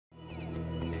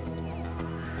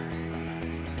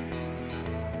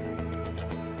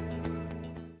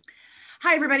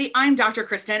Hi, everybody. I'm Dr.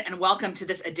 Kristen, and welcome to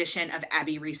this edition of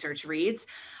Abbey Research Reads.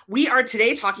 We are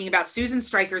today talking about Susan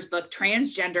Stryker's book,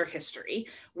 Transgender History,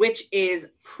 which is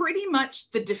pretty much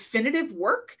the definitive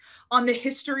work on the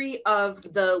history of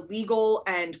the legal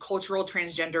and cultural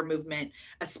transgender movement,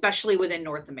 especially within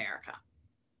North America.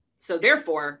 So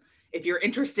therefore, if you're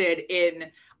interested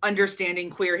in understanding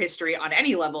queer history on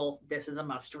any level, this is a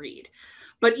must read.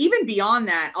 But even beyond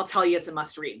that, I'll tell you it's a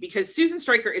must read because Susan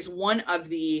Stryker is one of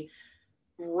the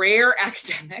rare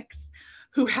academics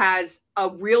who has a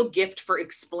real gift for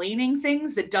explaining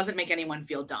things that doesn't make anyone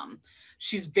feel dumb.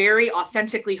 She's very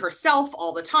authentically herself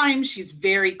all the time. She's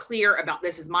very clear about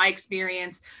this is my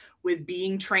experience with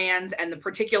being trans and the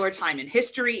particular time in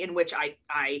history in which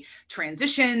I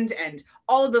transitioned and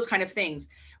all of those kind of things,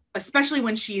 especially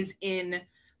when she's in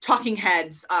talking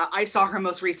heads. I saw her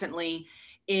most recently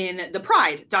in the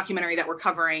Pride documentary that we're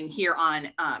covering here on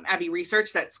Abbey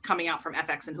Research that's coming out from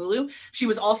FX and Hulu. She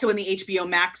was also in the HBO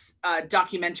Max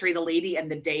documentary, The Lady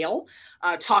and the Dale,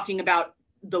 talking about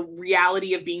the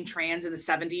reality of being trans in the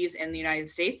 70s in the United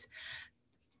States.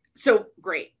 So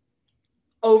great.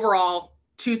 Overall,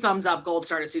 2 thumbs up, gold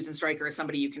star to Susan Stryker as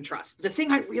somebody you can trust. The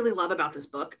thing I really love about this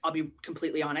book, I'll be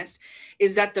completely honest,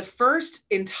 is that the first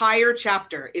entire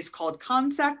chapter is called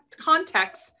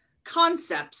Context,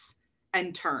 Concepts,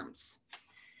 and Terms.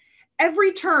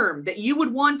 Every term that you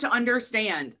would want to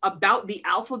understand about the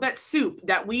alphabet soup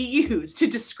that we use to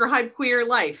describe queer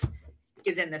life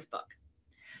is in this book.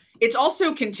 It's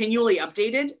also continually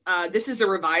updated. This is the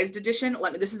revised edition.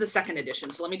 This is the second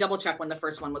edition. So let me double check when the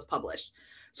first one was published.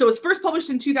 So it was first published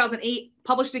in 2008,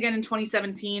 published again in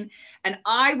 2017. And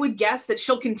I would guess that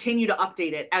she'll continue to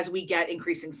update it as we get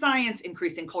increasing science,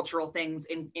 increasing cultural things,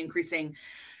 increasing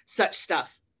such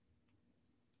stuff.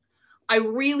 I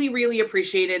really, really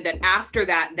appreciated that after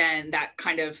that, then that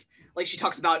kind of, like she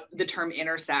talks about the term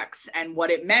intersex and what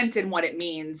it meant and what it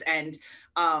means and,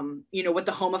 what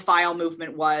the homophile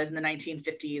movement was in the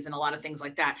 1950s and a lot of things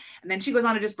like that. And then she goes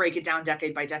on to just break it down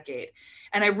decade by decade.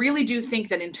 And I really do think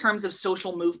that in terms of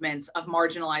social movements of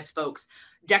marginalized folks,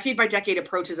 decade by decade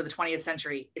approaches of the 20th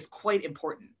century is quite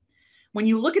important. When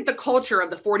you look at the culture of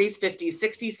the 40s, 50s,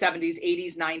 60s, 70s,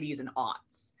 80s, 90s, and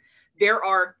aughts, there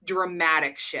are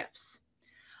dramatic shifts.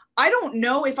 I don't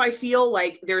know if I feel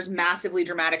like there's massively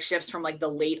dramatic shifts from like the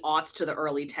late aughts to the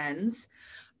early 10s,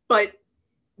 but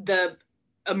the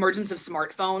emergence of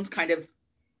smartphones kind of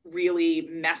really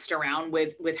messed around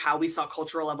with how we saw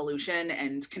cultural evolution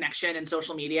and connection and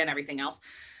social media and everything else.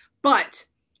 But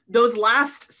those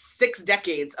last 6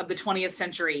 decades of the 20th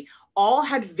century all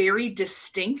had very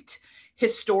distinct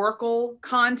historical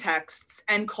contexts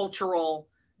and cultural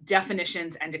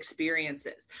definitions and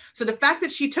experiences. So the fact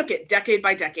that she took it decade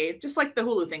by decade, just like the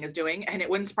Hulu thing is doing, and it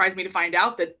wouldn't surprise me to find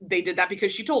out that they did that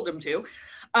because she told them to,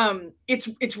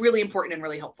 it's really important and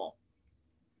really helpful.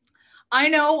 I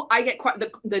know I get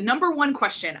the number one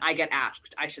question I get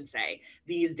asked, I should say,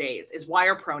 these days is why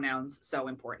are pronouns so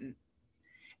important?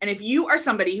 And if you are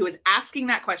somebody who is asking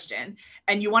that question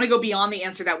and you want to go beyond the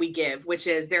answer that we give, which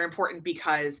is they're important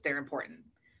because they're important.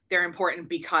 They're important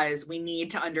because we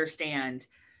need to understand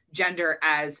gender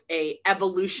as a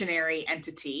evolutionary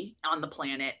entity on the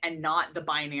planet and not the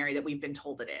binary that we've been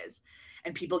told it is.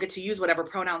 And people get to use whatever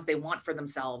pronouns they want for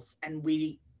themselves. And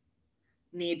we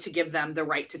need to give them the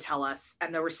right to tell us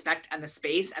and the respect and the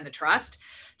space and the trust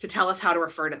to tell us how to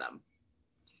refer to them.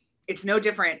 It's no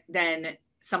different than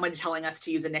someone telling us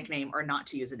to use a nickname or not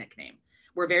to use a nickname.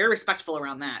 We're very respectful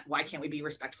around that. Why can't we be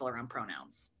respectful around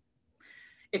pronouns?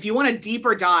 If you want a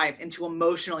deeper dive into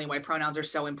emotionally why pronouns are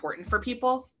so important for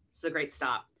people, it's a great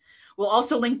stop. We'll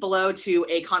also link below to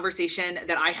a conversation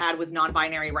that I had with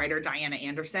non-binary writer Diana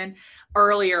Anderson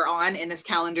earlier on in this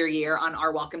calendar year on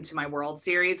our Welcome to My World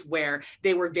series, where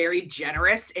they were very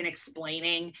generous in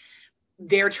explaining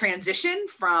their transition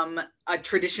from a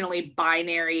traditionally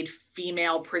binary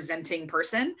female presenting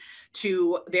person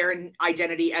to their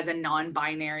identity as a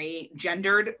non-binary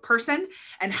gendered person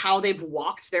and how they've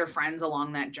walked their friends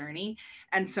along that journey,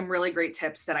 and some really great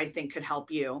tips that I think could help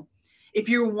you. If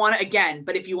you want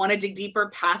to dig deeper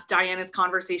past Diana's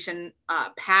conversation,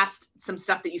 past some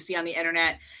stuff that you see on the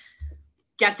internet,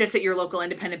 get this at your local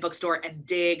independent bookstore and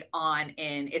dig on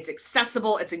in. It's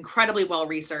accessible, it's incredibly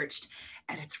well-researched,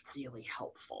 and it's really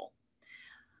helpful.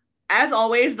 As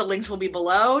always, the links will be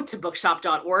below to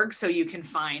bookshop.org so you can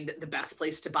find the best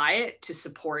place to buy it to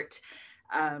support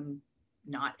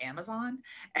not Amazon.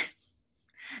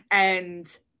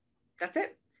 And that's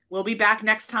it. We'll be back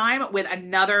next time with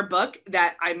another book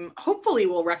that I'm hopefully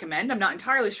will recommend. I'm not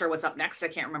entirely sure what's up next. I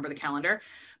can't remember the calendar.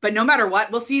 But no matter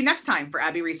what, we'll see you next time for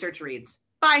Abbey Research Reads.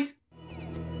 Bye.